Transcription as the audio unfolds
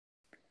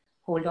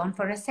Hold on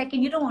for a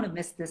second. You don't want to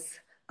miss this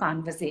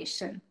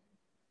conversation.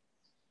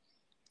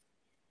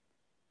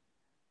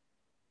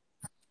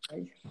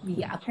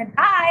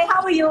 Hi,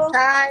 how are you?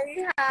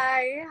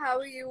 Hi, how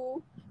are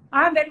you?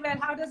 I'm very well.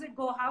 How does it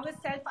go? How is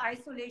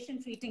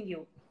self-isolation treating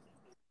you?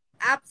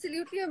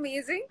 Absolutely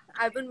amazing.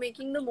 I've been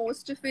making the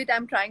most of it.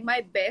 I'm trying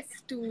my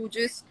best to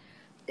just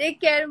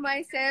take care of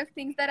myself,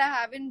 things that I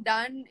haven't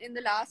done in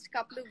the last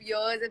couple of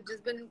years. I've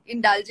just been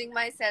indulging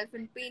myself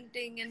in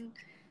painting and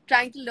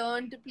trying to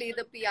learn to play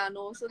the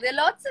piano. So there are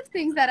lots of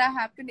things that are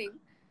happening.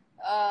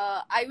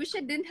 I wish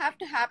it didn't have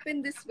to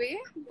happen this way,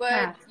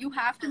 but you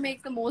have to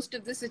make the most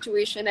of the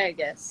situation, I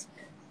guess.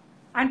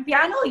 And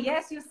piano,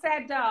 yes, you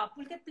said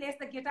Pulkit plays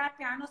the guitar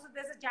piano, so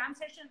there's a jam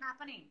session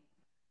happening.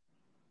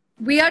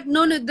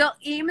 No, the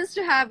aim is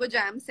to have a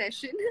jam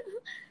session.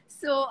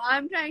 So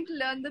I'm trying to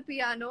learn the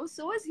piano.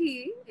 So is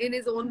he in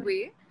his own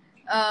way.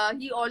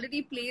 He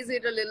already plays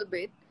it a little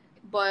bit,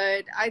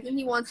 but I think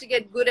he wants to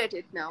get good at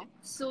it now.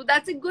 So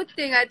that's a good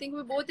thing. I think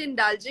we're both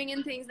indulging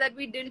in things that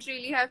we didn't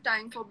really have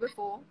time for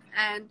before.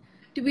 And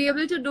to be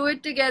able to do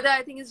it together,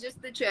 I think is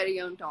just the cherry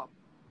on top.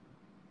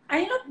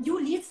 And you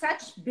lead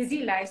such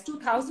busy lives.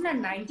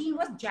 2019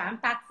 was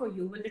jam-packed for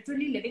you. We're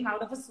literally living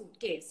out of a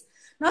suitcase.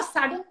 Now,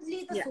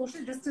 suddenly the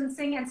social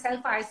distancing and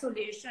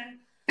self-isolation,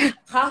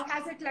 how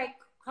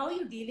are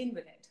you dealing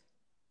with it?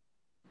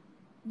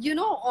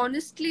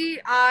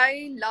 Honestly,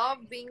 I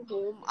love being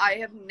home. I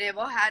have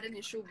never had an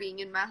issue being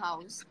in my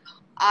house.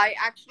 I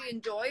actually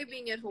enjoy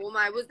being at home.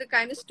 I was the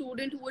kind of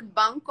student who would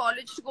bunk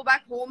college to go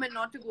back home and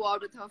not to go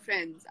out with her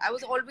friends. I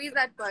was always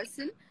that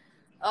person.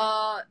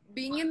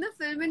 Being in the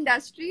film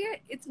industry,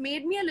 it's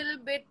made me a little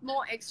bit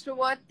more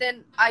extrovert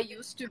than I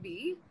used to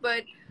be.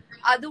 But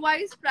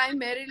otherwise,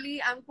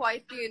 primarily, I'm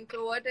quite the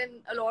introvert, and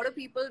a lot of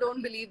people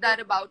don't believe that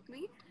about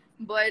me.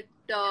 But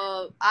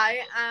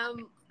I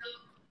am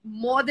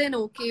more than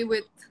okay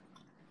with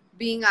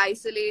being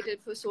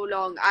isolated for so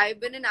long. I've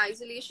been in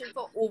isolation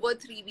for over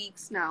 3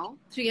 weeks now,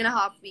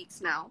 3.5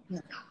 weeks now,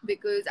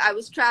 because I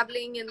was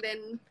traveling and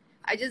then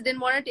I just didn't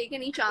want to take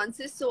any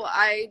chances. So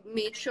I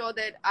made sure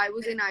that I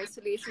was in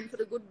isolation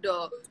for a good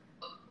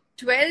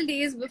 12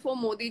 days before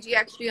Modi ji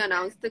actually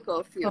announced the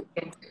curfew.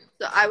 Okay.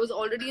 So I was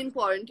already in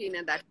quarantine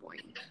at that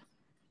point.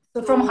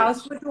 So from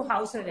houseful to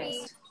house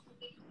arrest.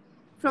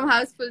 From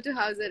houseful to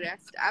house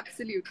arrest,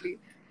 absolutely.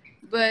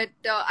 But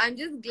I'm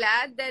just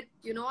glad that,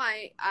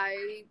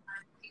 I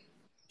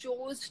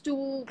chose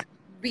to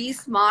be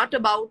smart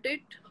about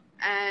it.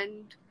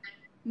 And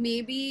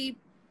maybe,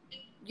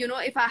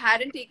 if I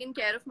hadn't taken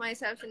care of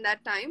myself in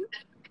that time,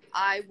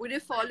 I would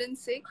have fallen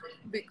sick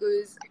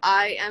because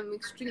I am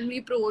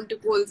extremely prone to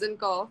colds and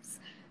coughs.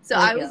 So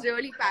I was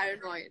really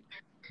paranoid.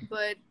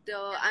 But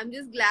I'm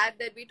just glad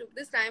that we took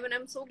this time. And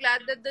I'm so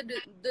glad that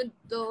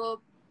the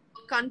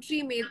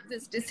country made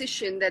this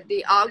decision that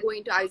they are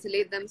going to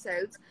isolate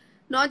themselves,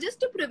 not just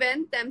to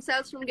prevent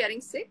themselves from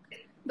getting sick,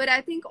 but I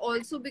think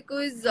also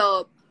because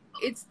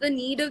it's the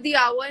need of the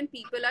hour and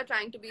people are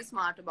trying to be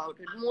smart about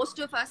it. Most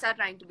of us are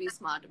trying to be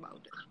smart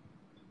about it.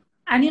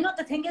 And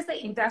the thing is, the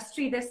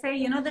industry, they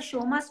say, the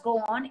show must go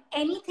on.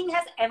 Anything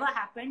has ever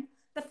happened.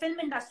 The film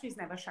industry is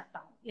never shut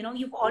down.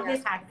 You've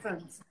always had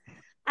films.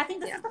 I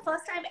think this is the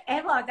first time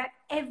ever that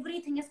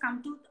everything has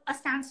come to a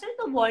standstill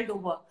the world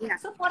over.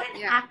 So for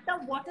an actor,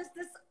 what is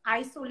this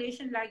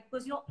isolation like?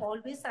 Because you're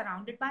always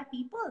surrounded by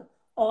people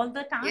all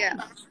the time.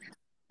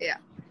 Yeah.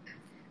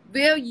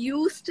 We're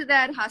used to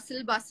that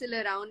hustle bustle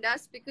around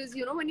us because,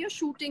 when you're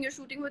shooting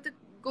with a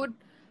good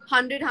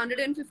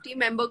 150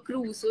 member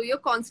crew. So you're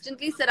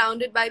constantly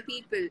surrounded by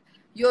people.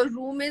 Your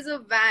room is a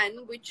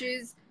van, which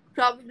is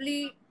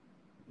probably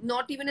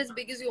not even as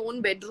big as your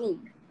own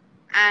bedroom.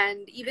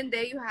 And even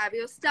there you have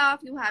your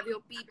staff, you have your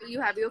people, you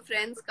have your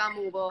friends come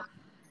over.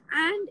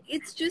 And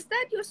it's just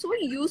that you're so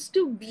used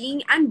to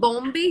being, and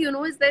Bombay,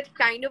 is that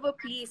kind of a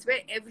place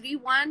where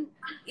everyone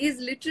is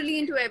literally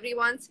into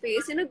everyone's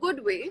face in a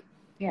good way.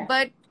 Yeah.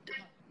 But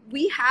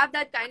we have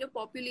that kind of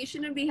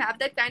population and we have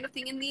that kind of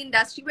thing in the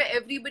industry where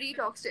everybody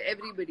talks to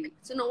everybody.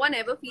 So no one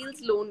ever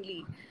feels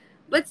lonely.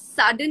 But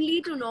suddenly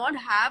to not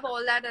have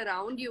all that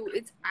around you,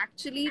 it's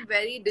actually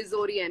very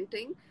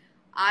disorienting.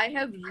 I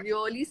have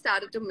really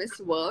started to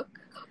miss work.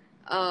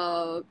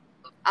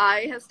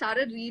 I have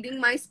started reading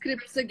my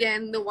scripts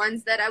again, the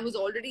ones that I was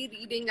already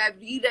reading. I've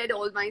reread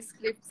all my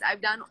scripts.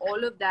 I've done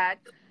all of that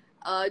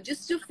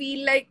just to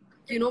feel like,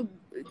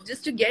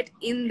 just to get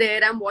in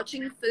there. I'm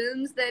watching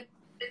films that,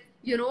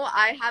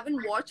 I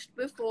haven't watched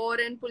before.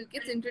 And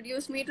Pulkit's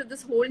introduced me to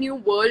this whole new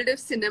world of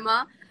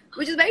cinema,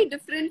 which is very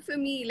different for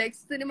me. Like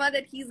cinema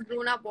that he's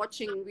grown up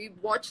watching. We've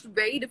watched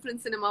very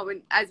different cinema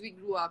as we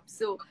grew up.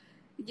 So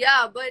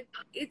yeah, but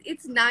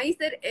it's nice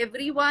that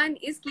everyone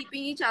is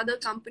keeping each other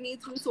company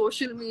through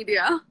social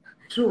media.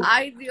 True.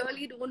 I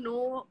really don't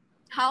know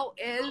how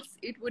else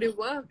it would have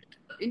worked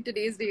in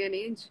today's day and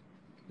age.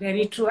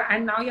 Very true.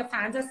 And now your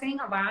fans are saying,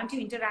 why aren't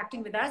you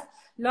interacting with us?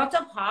 Lots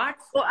of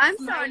hearts. Oh, I'm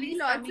sorry.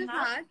 Lots of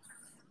hearts.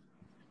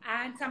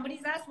 And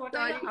somebody's asked, what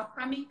are your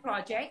upcoming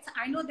projects?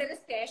 I know there is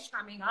Tesh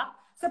coming up.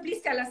 So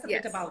please tell us a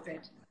bit about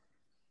it.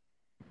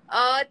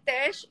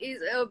 Tesh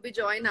is a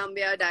Bijoy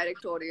Nambia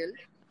directorial.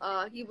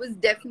 He was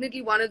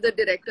definitely one of the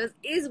directors,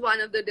 is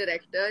one of the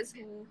directors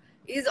who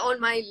is on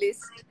my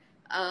list,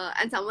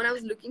 and someone I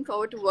was looking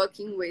forward to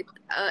working with.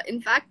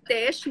 In fact,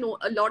 Tesh, no,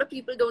 a lot of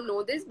people don't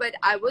know this, but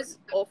I was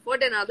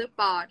offered another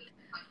part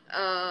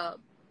uh,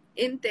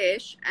 in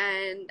Tesh,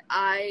 and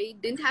I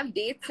didn't have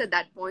dates at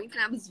that point,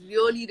 and I was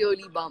really,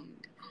 really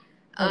bummed.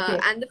 Okay.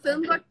 And the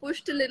film got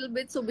pushed a little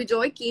bit, so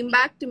Bijoy came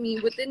back to me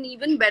with an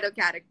even better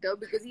character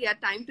because he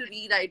had time to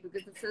rewrite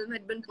because the film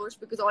had been pushed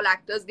because all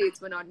actors'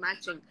 dates were not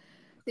matching.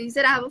 So he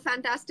said, I have a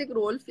fantastic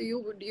role for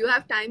you. Do you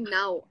have time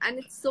now? And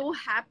it so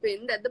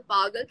happened that the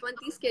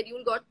Pagalpanti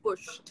schedule got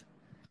pushed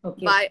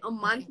Okay. by a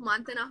month,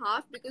 month and a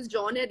half because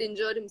John had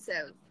injured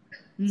himself.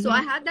 So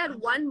I had that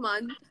 1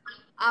 month.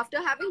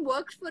 After having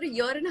worked for a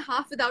year and a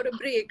half without a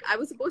break, I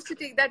was supposed to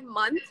take that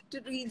month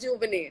to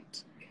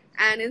rejuvenate.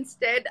 And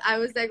instead, I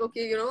was like,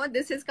 okay, you know what?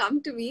 This has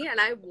come to me and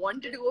I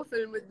want to do a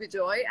film with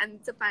Bijoy and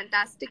it's a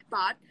fantastic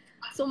part.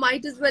 So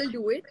might as well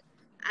do it.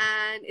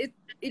 And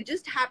it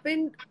just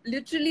happened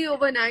literally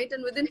overnight.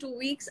 And within 2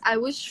 weeks, I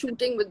was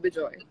shooting with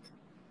Bijoy.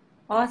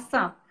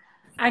 Awesome.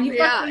 And you've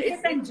got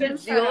Pulkit and Jim.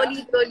 It's a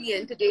really, really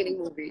entertaining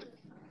movie.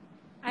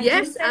 And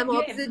yes, I'm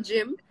opposite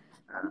Jim.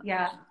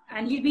 Yeah.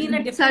 And he'll be in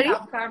a different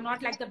avatar,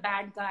 not like the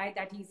bad guy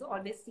that he's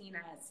always seen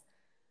as.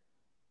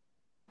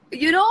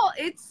 You know,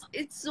 it's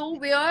so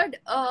weird.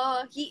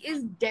 He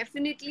is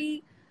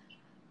definitely.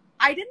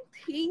 I didn't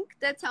think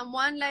that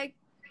someone like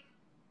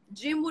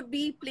Jim would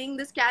be playing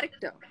this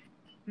character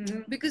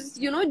because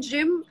you know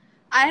Jim.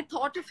 I had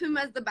thought of him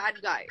as the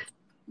bad guy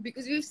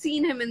because we've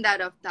seen him in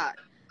that avatar.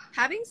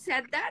 Having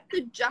said that,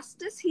 the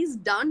justice he's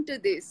done to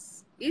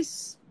this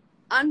is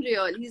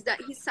unreal. He's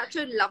such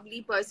a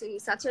lovely person.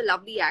 He's such a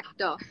lovely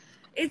actor.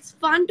 It's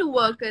fun to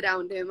work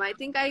around him. I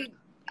think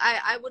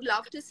I would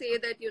love to say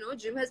that, you know,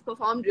 Jim has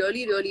performed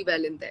really, really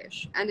well in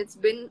Tesh. And it's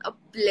been a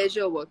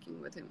pleasure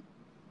working with him.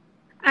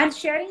 And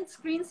sharing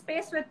screen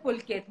space with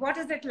Pulkit, what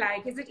is it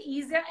like? Is it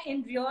easier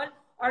in real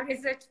or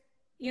is it,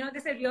 you know, they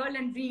say real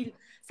and real.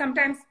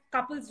 Sometimes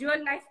couples'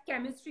 real life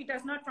chemistry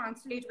does not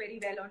translate very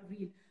well on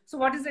real. So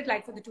what is it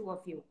like for the two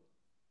of you?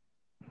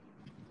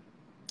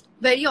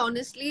 Very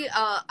honestly,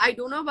 I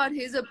don't know about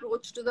his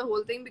approach to the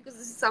whole thing because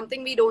this is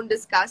something we don't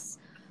discuss.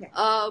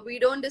 Yeah. We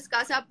don't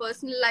discuss our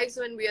personal lives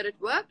when we are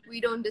at work. We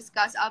don't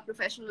discuss our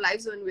professional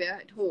lives when we are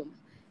at home.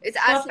 It's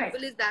as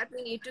simple as that.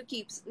 We need to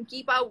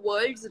keep our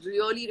worlds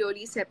really,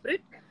 really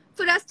separate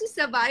for us to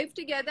survive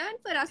together and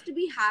for us to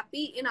be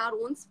happy in our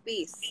own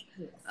space.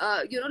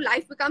 Yes. You know,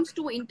 life becomes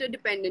too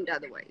interdependent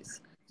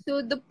otherwise.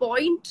 So the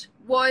point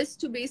was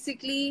to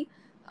basically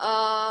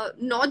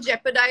not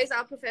jeopardize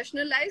our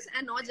professional lives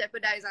and not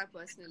jeopardize our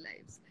personal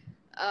lives.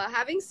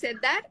 Having said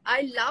that,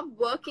 I love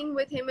working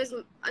with him as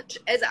much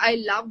as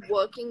I love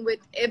working with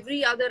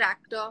every other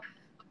actor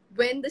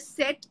when the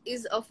set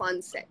is a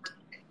fun set.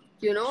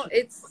 You know,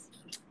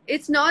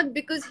 it's not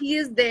because he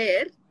is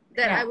there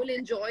that I will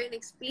enjoy an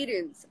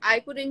experience.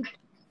 An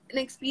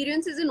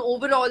experience is an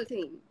overall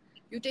thing.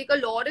 You take a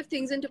lot of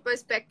things into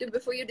perspective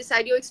before you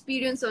decide your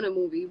experience on a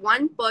movie.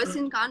 One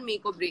person can't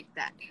make or break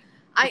that.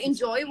 I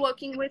enjoy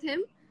working with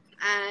him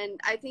and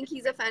I think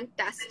he's a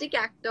fantastic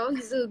actor.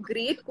 He's a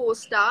great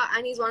co-star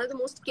and he's one of the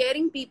most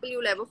caring people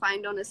you'll ever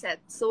find on a set.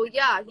 So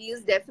yeah, he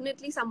is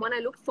definitely someone I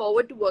look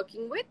forward to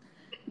working with.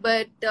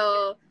 But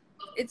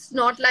it's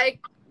not like,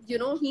 you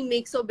know, he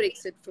makes or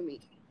breaks it for me.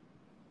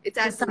 It's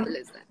as simple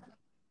as that.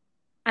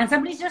 And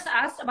somebody just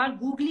asked about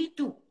Googly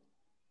too.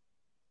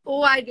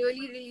 Oh, I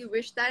really, really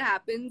wish that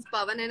happens.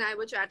 Pawan and I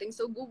were chatting.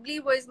 So Googly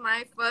was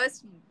my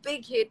first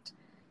big hit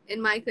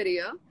in my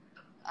career.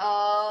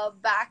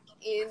 Back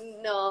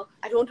in,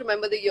 I don't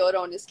remember the year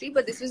honestly,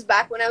 but this was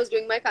back when I was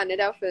doing my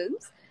Kannada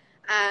films.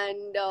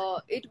 And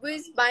it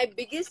was my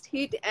biggest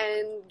hit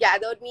and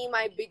gathered me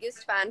my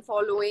biggest fan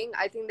following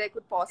I think there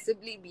could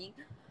possibly be.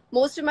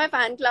 Most of my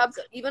fan clubs,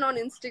 even on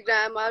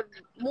Instagram,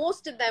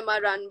 most of them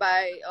are run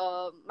by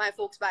my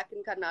folks back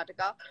in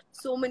Karnataka.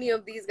 So many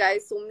of these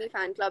guys, so many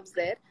fan clubs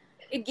there.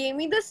 It gave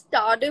me the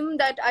stardom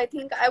that I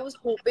think I was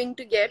hoping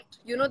to get.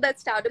 You know,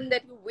 that stardom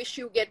that you wish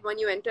you get when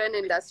you enter an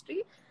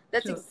industry.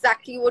 That's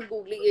exactly what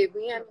Googly gave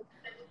me. And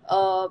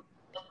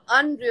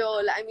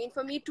unreal. I mean,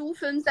 for me, two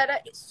films that are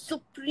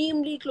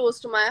supremely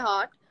close to my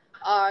heart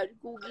are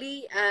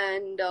Googly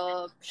and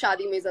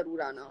Shaadi Mein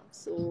Zaroor Aana.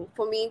 So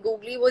for me,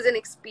 Googly was an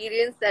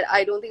experience that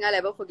I don't think I'll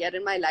ever forget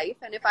in my life.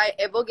 And if I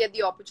ever get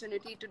the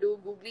opportunity to do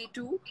Googly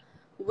 2,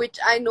 which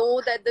I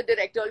know that the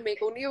director will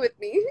make only with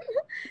me.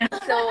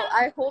 So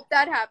I hope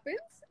that happens.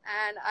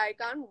 And I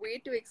can't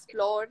wait to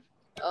explore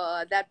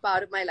that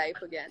part of my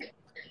life again.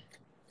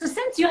 So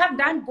since you have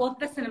done both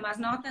the cinemas,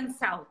 North and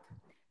South,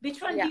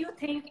 which one do you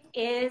think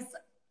is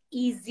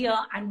easier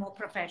and more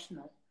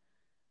professional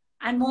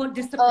and more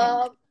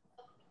disciplined?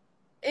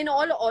 In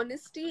all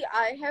honesty,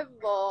 I have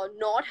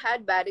not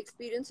had bad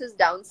experiences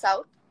down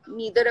south.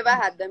 Neither have I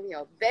had them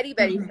here. Very,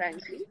 very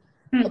frankly.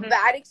 A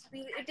bad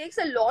experience, it takes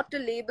a lot to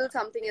label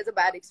something as a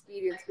bad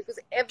experience because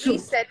every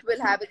set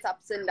will have its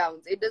ups and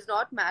downs. It does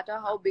not matter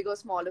how big or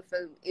small a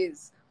film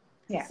is.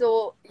 Yeah.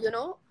 So, you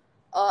know,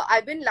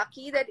 I've been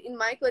lucky that in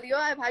my career,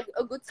 I've had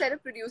a good set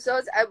of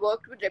producers. I've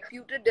worked with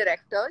reputed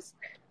directors,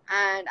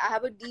 and I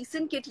have a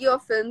decent kitty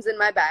of films in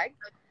my bag,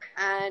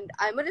 and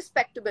I'm a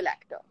respectable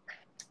actor.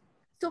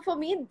 So for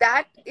me,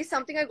 that is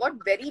something I got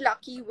very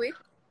lucky with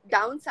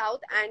down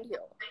south and here.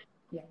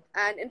 Yeah.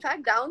 And in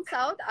fact, down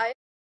south, I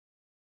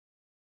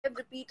have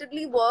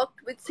repeatedly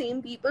worked with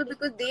same people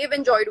because they've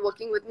enjoyed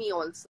working with me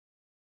also.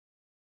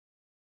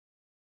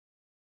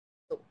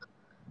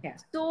 Yeah.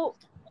 So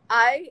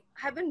I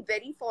have been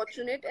very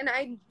fortunate, and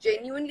I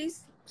genuinely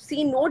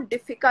see no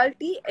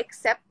difficulty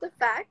except the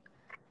fact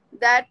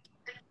that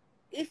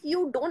if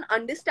you don't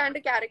understand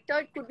a character,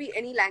 it could be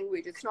any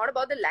language. It's not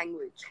about the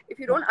language. If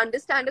you don't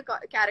understand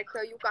a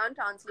character, you can't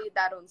translate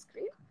that on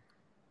screen.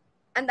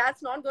 And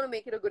that's not going to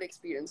make it a good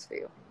experience for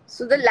you.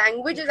 So the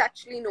language is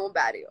actually no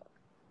barrier.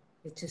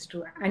 Which is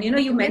true. And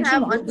you mentioned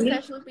have Googly.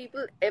 unprofessional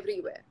people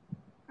everywhere.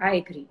 I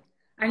agree.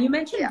 And you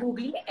mentioned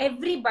Googly.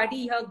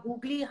 Everybody here,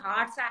 Googly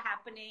hearts are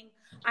happening.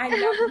 I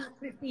love you,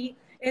 Kriti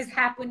is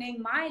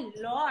happening. My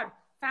Lord,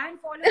 fan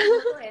following.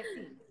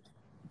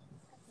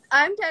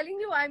 I'm telling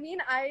you, I mean,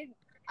 I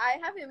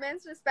have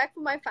immense respect for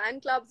my fan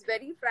clubs.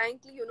 Very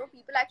frankly,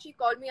 people actually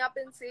call me up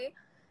and say,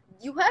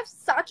 you have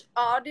such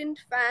ardent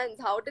fans.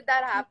 How did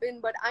that happen?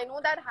 But I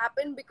know that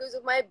happened because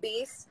of my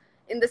base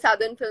in the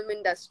southern film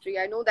industry.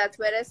 I know that's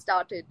where I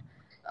started.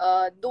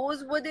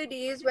 Those were the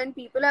days when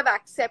people have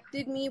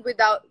accepted me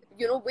without,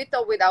 with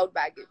or without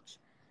baggage.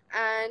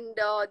 And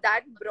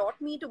that brought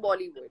me to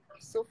Bollywood.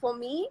 So for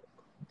me,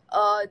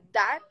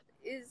 that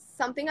is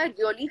something I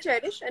really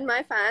cherish. And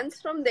my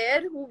fans from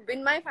there, who've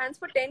been my fans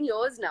for 10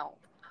 years now.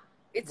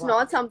 It's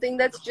not something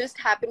that's just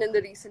happened in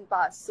the recent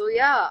past. So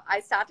yeah, I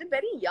started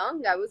very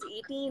young. I was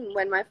 18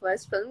 when my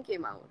first film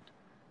came out.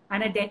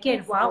 And a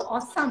decade. Wow,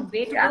 awesome.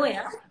 Way to go,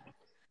 yeah.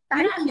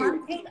 Thank you.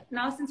 One thing,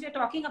 now since we're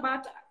talking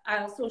about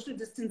social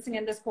distancing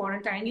and this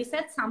quarantine, you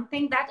said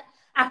something that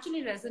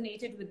actually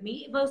resonated with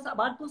me. It was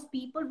about those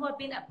people who have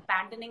been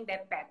abandoning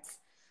their pets.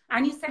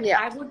 And you said,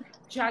 I would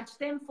judge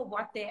them for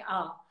what they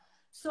are.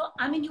 So,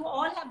 I mean, you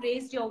all have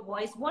raised your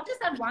voice. What is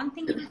that one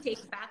thing you will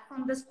take back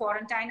from this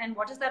quarantine? And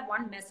what is that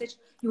one message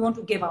you want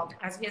to give out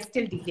as we are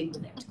still dealing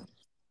with it?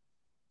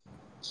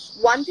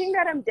 One thing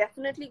that I'm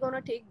definitely going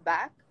to take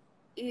back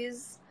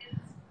is,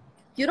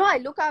 I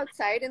look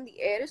outside and the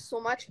air is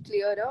so much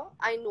clearer.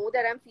 I know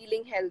that I'm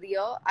feeling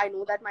healthier. I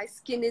know that my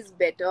skin is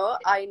better.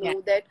 I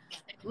know that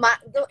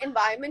the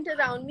environment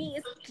around me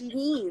is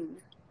clean.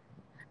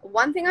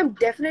 One thing I'm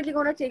definitely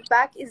going to take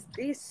back is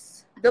this.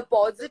 The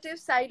positive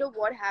side of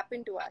what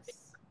happened to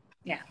us.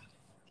 Yeah.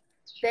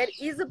 There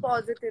is a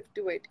positive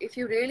to it. If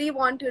you really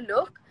want to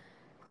look,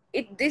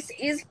 this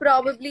is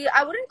probably,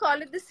 I wouldn't call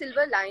it the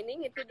silver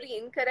lining. It would be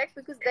incorrect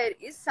because there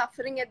is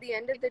suffering at the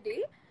end of the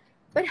day.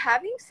 But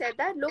having said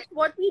that, look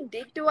what we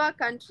did to our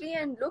country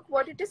and look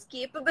what it is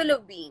capable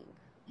of being.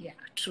 Yeah,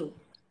 true.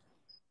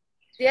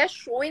 They are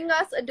showing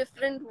us a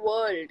different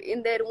world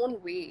in their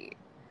own way.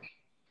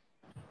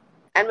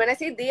 And when I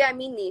say they, I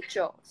mean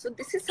nature. So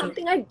this is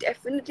something I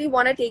definitely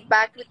want to take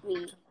back with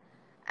me.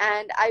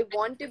 And I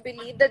want to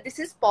believe that this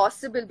is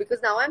possible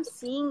because now I'm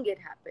seeing it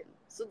happen.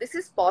 So this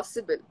is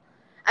possible.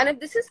 And if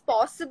this is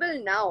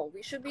possible now,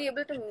 we should be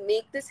able to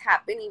make this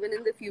happen even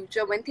in the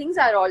future when things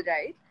are all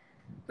right.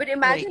 But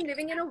imagine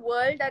living in a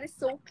world that is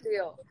so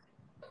clear.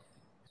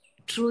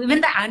 True.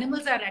 Even the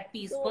animals are at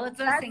peace. So birds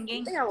are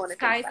singing.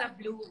 Skies are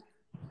blue.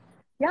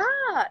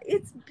 Yeah,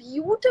 it's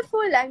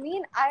beautiful. I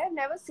mean, I have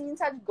never seen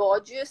such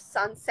gorgeous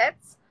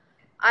sunsets.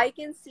 I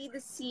can see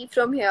the sea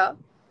from here.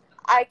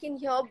 I can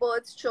hear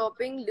birds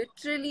chirping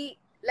literally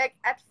like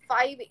at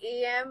 5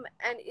 a.m.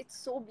 and it's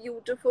so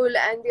beautiful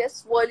and they're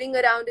swirling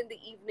around in the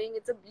evening.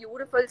 It's a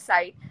beautiful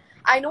sight.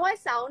 I know I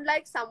sound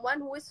like someone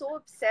who is so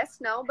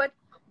obsessed now, but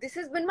this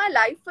has been my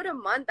life for a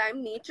month.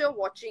 I'm nature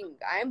watching.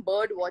 I'm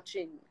bird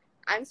watching.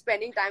 I'm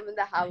spending time in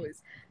the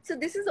house. So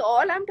this is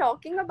all I'm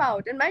talking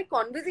about. And my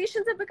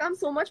conversations have become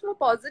so much more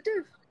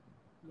positive.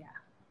 Yeah.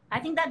 I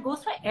think that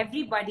goes for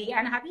everybody.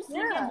 And have you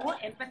seen we're more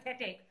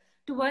empathetic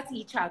towards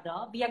each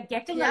other? We are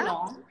getting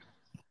along.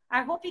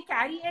 I hope we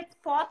carry it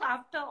forth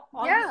after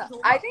all this is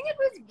over. I think it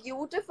was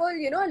beautiful.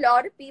 A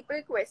lot of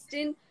people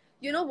question,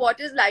 what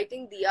is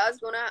lighting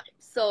diyas gonna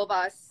serve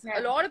us? Yeah.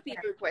 A lot of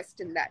people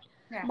question that.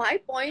 Yeah. My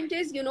point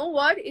is, you know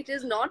what? It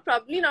is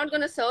probably not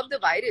gonna serve the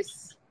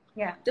virus.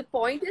 Yeah. The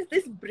point is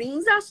this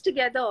brings us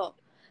together.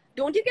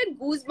 Don't you get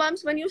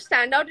goosebumps when you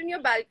stand out in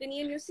your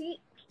balcony and you see,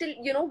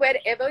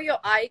 wherever your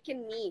eye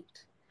can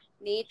meet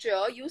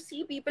nature, you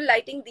see people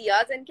lighting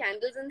diyas and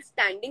candles and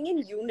standing in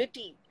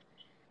unity.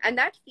 And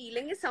that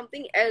feeling is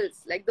something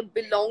else, like the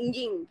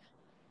belonging.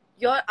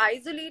 You're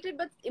isolated,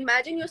 but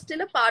imagine you're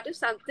still a part of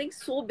something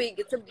so big.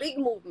 It's a big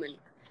movement.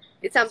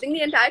 It's something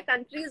the entire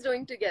country is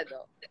doing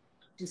together.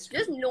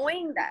 Just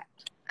knowing that.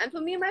 And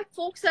for me, my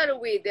folks are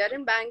away. They're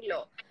in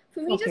Bangalore. For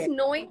me, just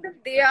knowing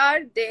that they are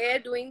there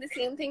doing the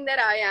same thing that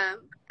I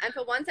am. And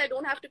for once, I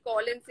don't have to call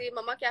and say,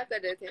 Mama, kya kar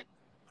rahe the?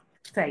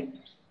 Right.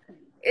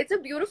 it's a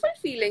beautiful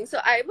feeling. So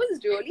I was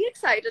really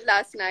excited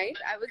last night.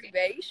 I was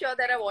very sure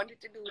that I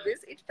wanted to do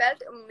this. It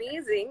felt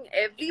amazing.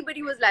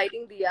 Everybody was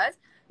lighting diyas.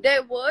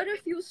 There were a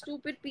few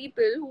stupid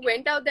people who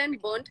went out there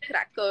and burnt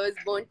crackers,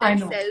 burnt I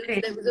know. themselves.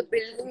 There was a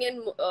building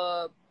in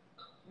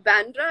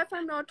Bandra, if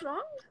I'm not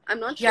wrong. I'm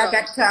not Yeah, sure.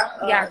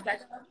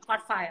 that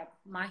caught fire.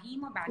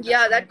 Mahim or Bandra?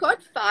 Yeah, that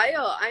caught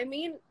fire. I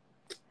mean,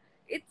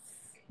 it's,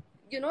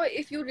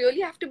 if you really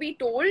have to be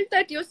told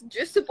that you're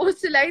just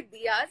supposed to light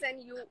diyas,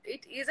 and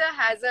it is a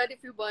hazard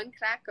if you burn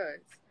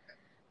crackers.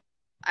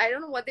 I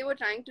don't know what they were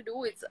trying to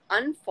do. It's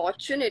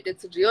unfortunate.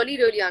 It's really,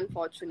 really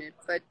unfortunate.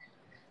 But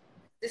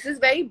this is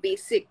very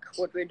basic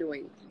what we're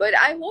doing. But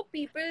I hope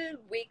people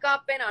wake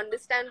up and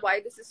understand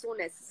why this is so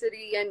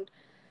necessary, and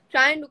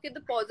try and look at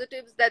the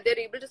positives, that they're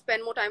able to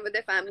spend more time with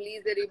their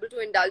families. They're able to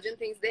indulge in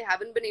things they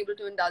haven't been able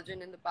to indulge in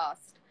the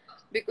past.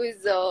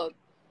 Because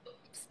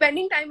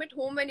spending time at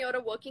home when you're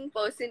a working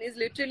person is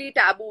literally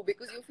taboo,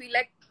 because you feel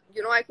like,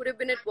 I could have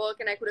been at work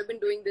and I could have been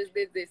doing this.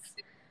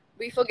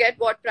 We forget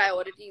what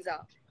priorities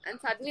are. And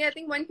suddenly I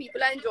think when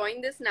people are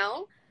enjoying this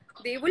now,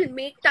 they will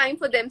make time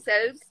for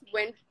themselves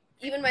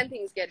even when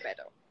things get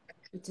better.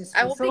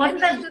 I hope they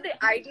get used to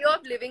the idea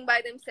of living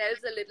by themselves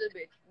a little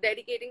bit,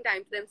 dedicating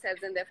time to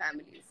themselves and their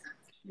families.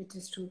 Which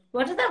is true.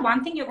 What is the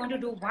one thing you're going to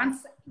do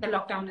once the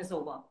lockdown is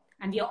over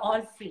and we are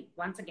all free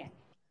once again?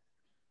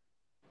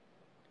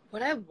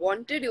 What I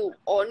want to do,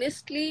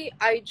 honestly,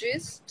 I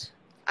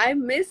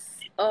miss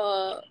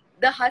the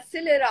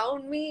hustle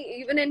around me,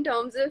 even in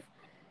terms of,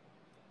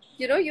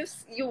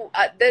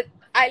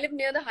 I live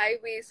near the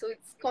highway, so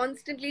it's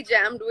constantly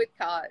jammed with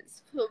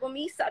cars. So for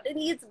me,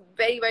 suddenly it's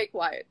very, very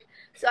quiet.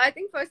 So I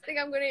think first thing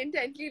I'm going to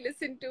intently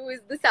listen to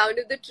is the sound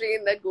of the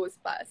train that goes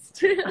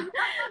past.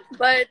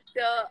 But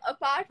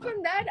apart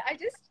from that,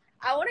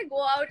 I want to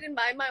go out and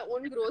buy my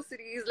own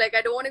groceries. Like,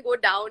 I don't want to go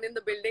down in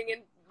the building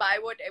and buy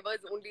whatever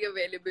is only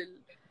available.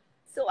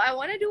 So I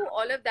want to do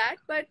all of that.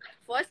 But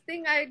first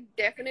thing I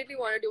definitely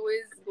want to do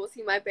is go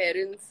see my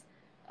parents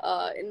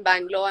in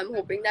Bangalore. I'm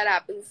hoping that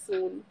happens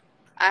soon.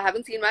 I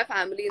haven't seen my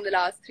family in the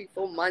last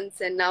 3-4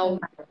 months, and now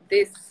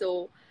this.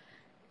 So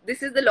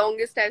this is the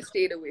longest I've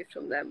stayed away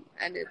from them,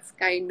 and it's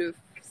kind of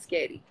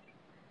scary.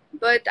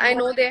 But I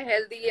know they're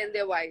healthy and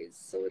they're wise,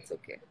 so it's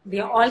okay.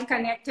 They're all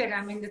connected.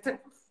 I mean, thank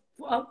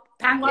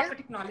God for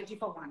technology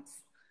for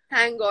once.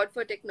 Thank God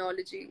for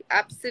technology.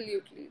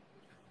 Absolutely.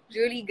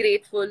 Really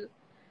grateful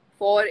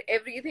for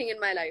everything in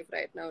my life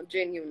right now,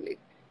 genuinely.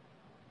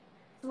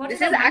 So this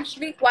is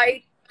actually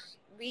quite...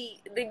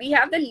 We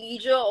have the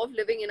leisure of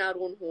living in our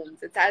own homes.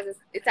 It's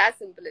as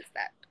simple as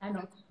that. I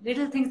know.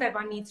 Little things that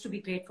one needs to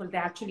be grateful.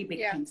 They're actually big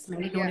things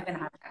when we don't even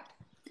have that.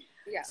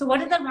 Yeah. So what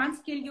is the one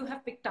skill you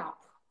have picked up?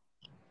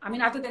 I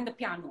mean, other than the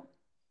piano.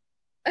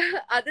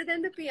 Other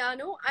than the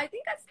piano, I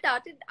think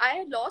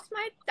I lost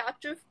my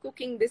touch of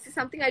cooking. This is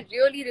something I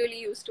really, really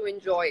used to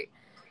enjoy.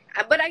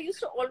 But I used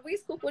to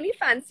always cook only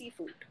fancy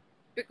food.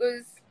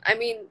 Because, I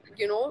mean,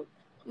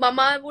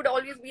 Mama would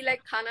always be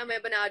like, "Khana main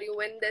bana rahi hu."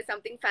 When there's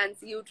something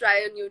fancy, you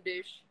try a new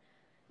dish.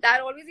 That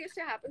always used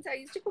to happen. So I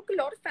used to cook a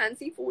lot of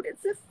fancy food.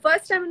 It's the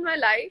first time in my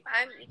life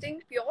I'm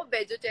eating pure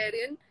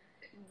vegetarian,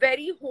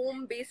 very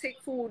home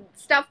basic food,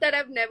 stuff that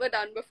I've never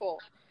done before.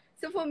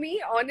 So for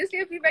me,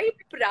 honestly, I feel very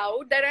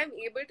proud that I'm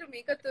able to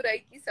make a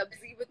turai ki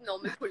sabzi with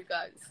normal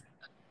pulkas.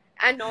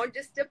 And not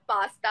just a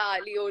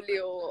pasta,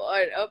 olio,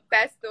 or a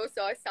pesto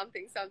sauce,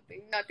 something.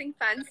 Nothing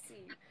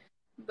fancy.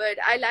 But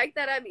I like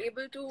that I'm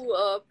able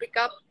to pick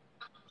up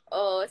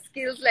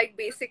skills like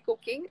basic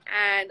cooking.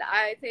 And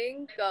I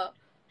think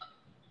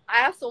I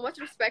have so much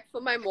respect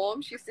for my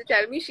mom. She used to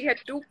tell me she had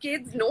 2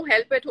 kids, no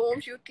help at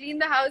home. She would clean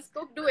the house,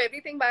 cook, do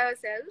everything by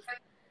herself.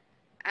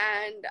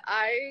 And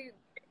I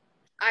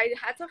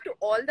hats off to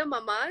all the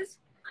mamas.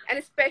 And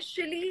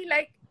especially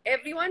like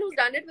everyone who's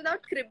done it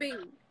without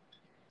cribbing.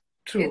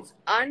 True. It's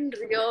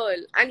unreal.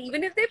 And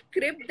even if they've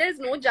cribbed, there's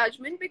no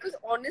judgment, because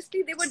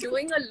honestly, they were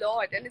doing a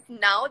lot. And it's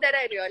now that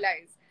I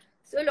realize.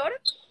 So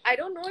I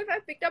don't know if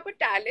I've picked up a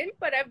talent,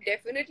 but I've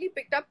definitely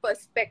picked up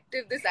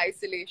perspective, this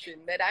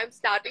isolation, that I'm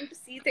starting to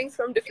see things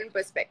from different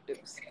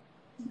perspectives.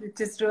 Which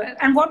is true.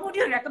 And what would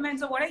you recommend?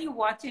 So what are you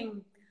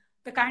watching?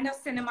 The kind of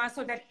cinema,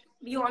 so that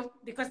we all,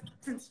 because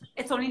since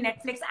it's only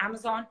Netflix,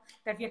 Amazon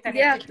that we are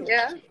connected to.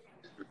 Yeah.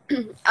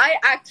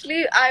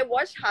 I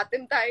watched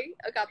Hatimtai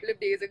a couple of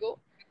days ago.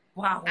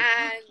 Wow.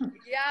 And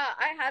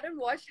I hadn't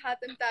watched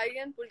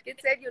hatimtai, and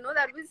Pulkit said,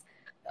 that was,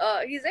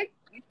 he's like,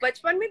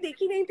 bachpan mein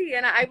dekhi nahi thi.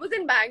 And I was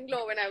in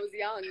Bangalore when I was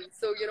young.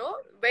 So,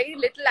 very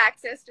little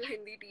access to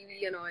Hindi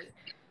TV and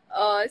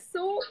all.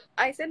 So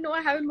I said, no,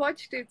 I haven't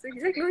watched it. So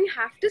he's like, no, you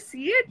have to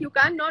see it. You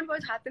can't not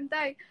watch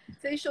Hatimtai.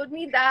 So he showed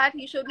me that.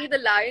 He showed me The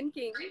Lion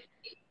King.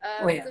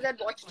 Because I'd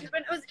watched it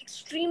when I was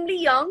extremely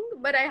young,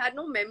 but I had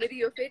no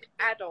memory of it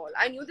at all.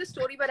 I knew the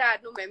story, but I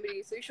had no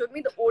memory. So he showed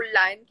me the old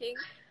Lion King.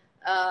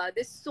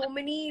 There's so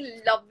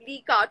many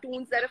lovely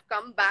cartoons that have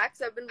come back.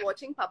 So I've been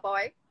watching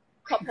Papoy.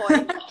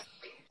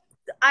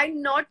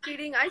 I'm not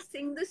kidding. I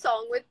sing the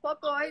song with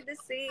Popeye the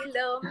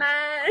Sailor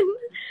Man.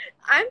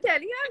 I'm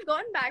telling you, I've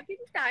gone back in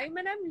time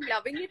and I'm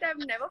loving it. I've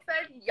never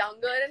felt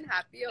younger and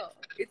happier.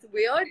 It's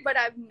weird, but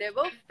I've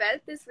never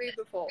felt this way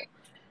before.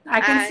 I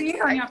can see And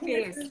it on I your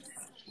think face.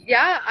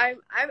 yeah,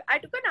 I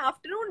took an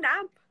afternoon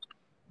nap.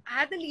 I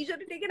had the leisure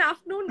to take an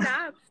afternoon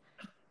nap.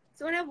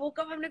 So when I woke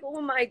up, I'm like, oh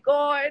my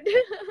God.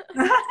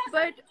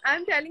 But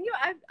I'm telling you,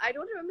 I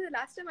don't remember the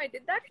last time I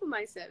did that for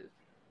myself.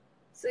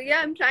 So yeah,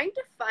 I'm trying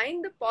to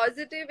find the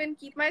positive and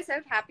keep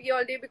myself happy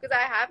all day because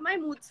I have my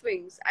mood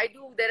swings. I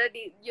do. There are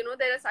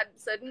there are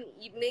certain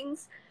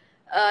evenings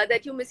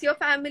that you miss your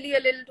family a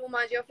little too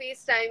much. You're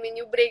FaceTiming,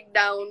 you break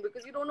down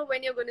because you don't know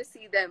when you're going to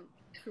see them.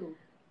 True.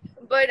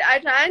 But I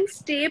try and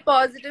stay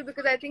positive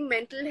because I think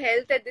mental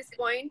health at this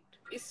point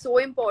is so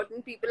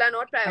important. People are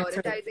not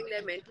prioritizing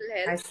their mental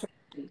health,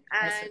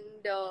 and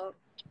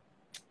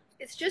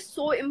it's just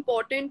so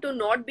important to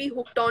not be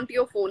hooked onto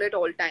your phone at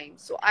all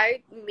times. So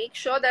I make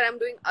sure that I'm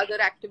doing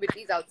other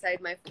activities outside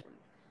my phone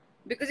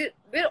because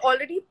we're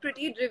already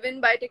pretty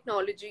driven by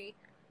technology.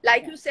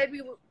 Like you said,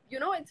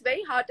 it's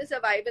very hard to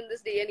survive in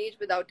this day and age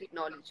without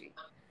technology.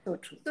 So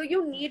true. So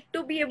you need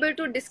to be able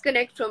to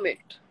disconnect from it.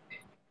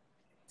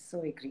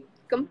 So agree.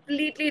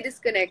 Completely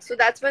disconnect. So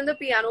that's when the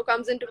piano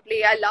comes into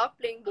play. I love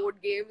playing board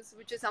games,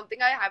 which is something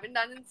I haven't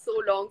done in so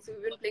long. So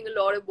we've been playing a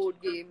lot of board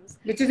games.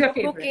 Which is your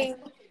favorite? Cooking.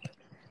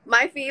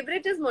 My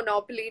favorite is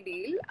Monopoly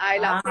Deal. I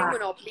love playing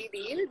Monopoly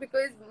Deal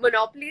because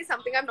Monopoly is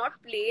something I've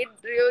not played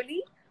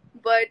really,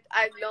 but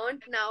I've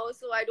learned now.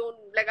 So I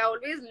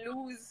always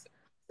lose.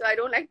 So I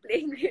don't like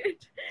playing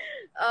it.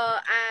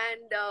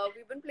 And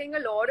we've been playing a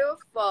lot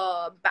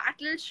of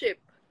Battleship.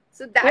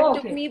 So that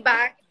took me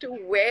back to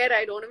where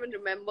I don't even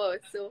remember.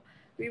 So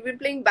we've been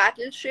playing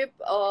Battleship.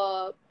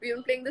 We've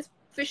been playing this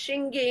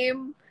fishing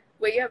game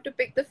where you have to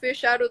pick the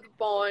fish out of the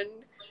pond.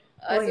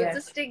 It's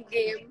a stick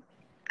game.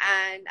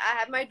 And I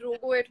have my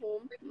Drogo at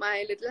home,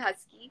 my little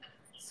husky.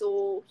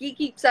 So he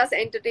keeps us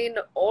entertained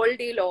all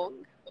day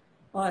long.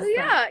 Awesome. So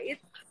yeah,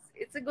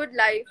 it's a good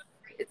life.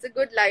 It's a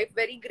good life.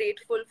 Very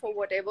grateful for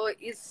whatever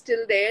is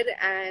still there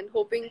and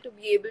hoping to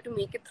be able to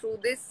make it through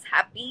this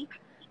happy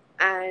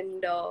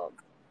and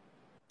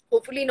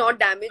hopefully not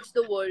damage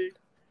the world.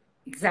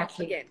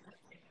 Exactly. Again.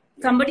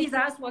 Somebody's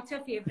asked, what's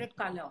your favorite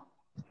color?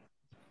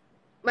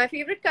 My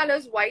favorite color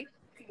is white.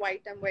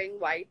 I'm wearing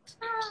white.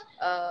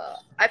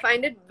 I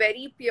find it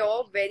very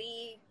pure,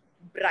 very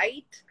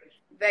bright,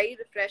 very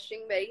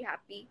refreshing, very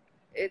happy.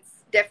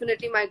 It's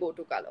definitely my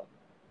go-to color.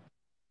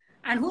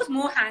 And who's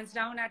more hands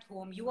down at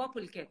home, you or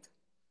Pulkit?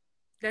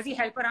 Does he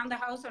help around the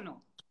house or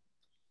no?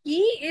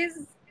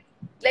 He's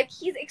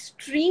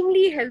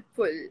extremely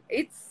helpful.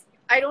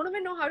 I don't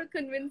even know how to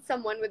convince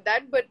someone with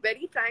that, but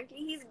very frankly,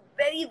 he's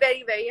very,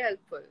 very, very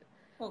helpful.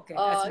 Okay.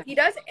 He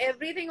does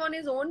everything on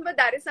his own, but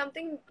that is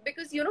something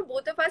because,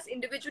 both of us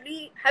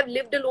individually have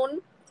lived alone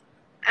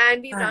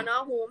and we run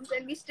our homes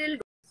and we still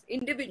do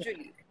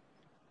individually.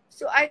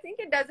 So I think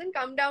it doesn't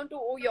come down to,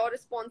 oh, you're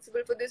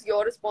responsible for this,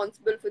 you're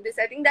responsible for this.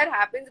 I think that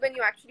happens when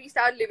you actually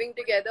start living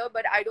together,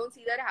 but I don't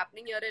see that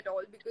happening here at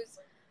all because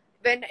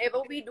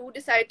whenever we do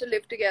decide to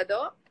live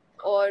together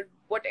or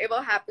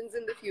whatever happens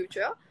in the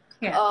future,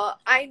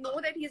 I know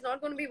that he's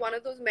not going to be one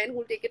of those men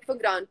who'll take it for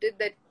granted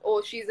that,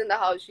 oh, she's in the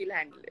house, she'll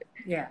handle it.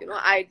 Yeah.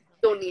 I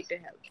don't need to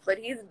help. But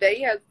he's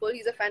very helpful.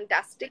 He's a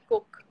fantastic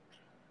cook.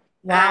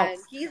 Wow. And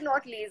he's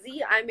not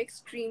lazy. I'm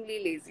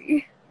extremely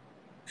lazy.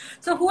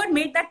 So who had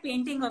made that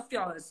painting of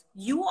yours?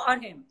 You or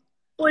him?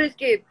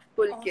 Pulkit.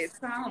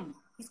 Awesome.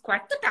 He's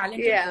quite the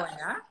talented boy,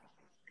 huh?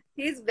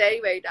 He's very,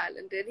 very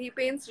talented. He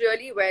paints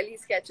really well. He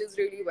sketches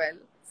really well.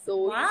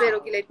 So he said,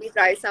 okay, let me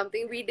try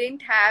something. We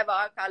didn't have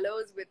our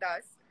colors with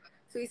us.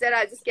 So he said,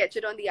 I'll just sketch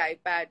it on the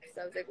iPad.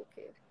 So I was like,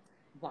 okay.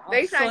 Wow.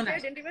 Very frankly,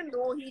 nice. I didn't even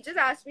know. He just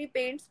asked me,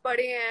 paints pade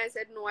hain? I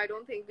said, no, I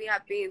don't think we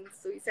have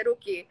paints. So he said,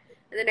 okay.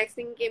 And the next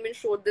thing he came and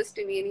showed this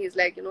to me and he's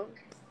like,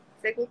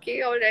 it's like,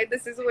 okay, all right,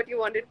 this is what you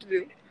wanted to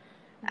do.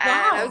 Wow. And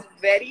I was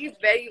very,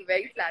 very,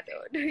 very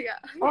flattered. Yeah.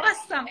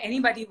 Awesome.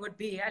 Anybody would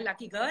be a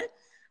lucky girl.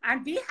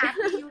 And be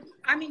happy.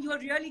 You're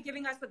really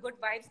giving us the good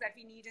vibes that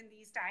we need in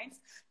these times.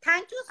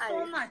 Thank you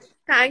so much.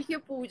 Thank you,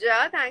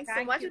 Pooja. Thanks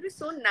so much. It was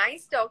so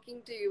nice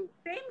talking to you.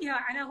 Same here.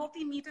 And I hope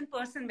we meet in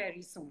person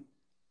very soon.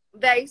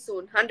 Very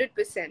soon.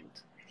 100%.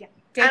 Yeah.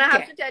 And I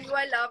have to tell you,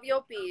 I love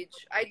your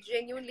page. I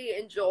genuinely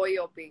enjoy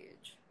your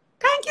page.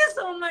 Thank you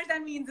so much.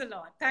 That means a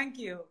lot. Thank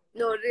you.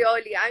 No,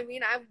 really. I've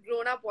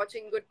grown up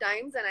watching Good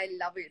Times and I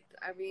love it.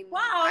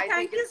 Wow,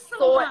 thank you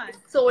so much.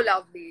 It's so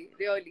lovely.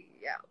 Really.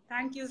 Yeah.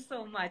 Thank you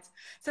so much.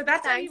 So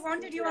that's why we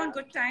wanted you on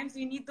Good Times.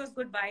 We need those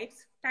good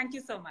vibes. Thank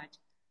you so much.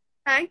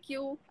 Thank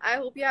you. I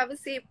hope you have a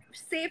safe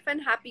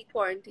and happy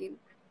quarantine.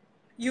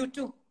 You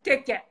too.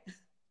 Take care.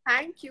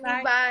 Thank you.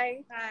 Bye.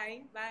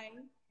 Bye. Bye.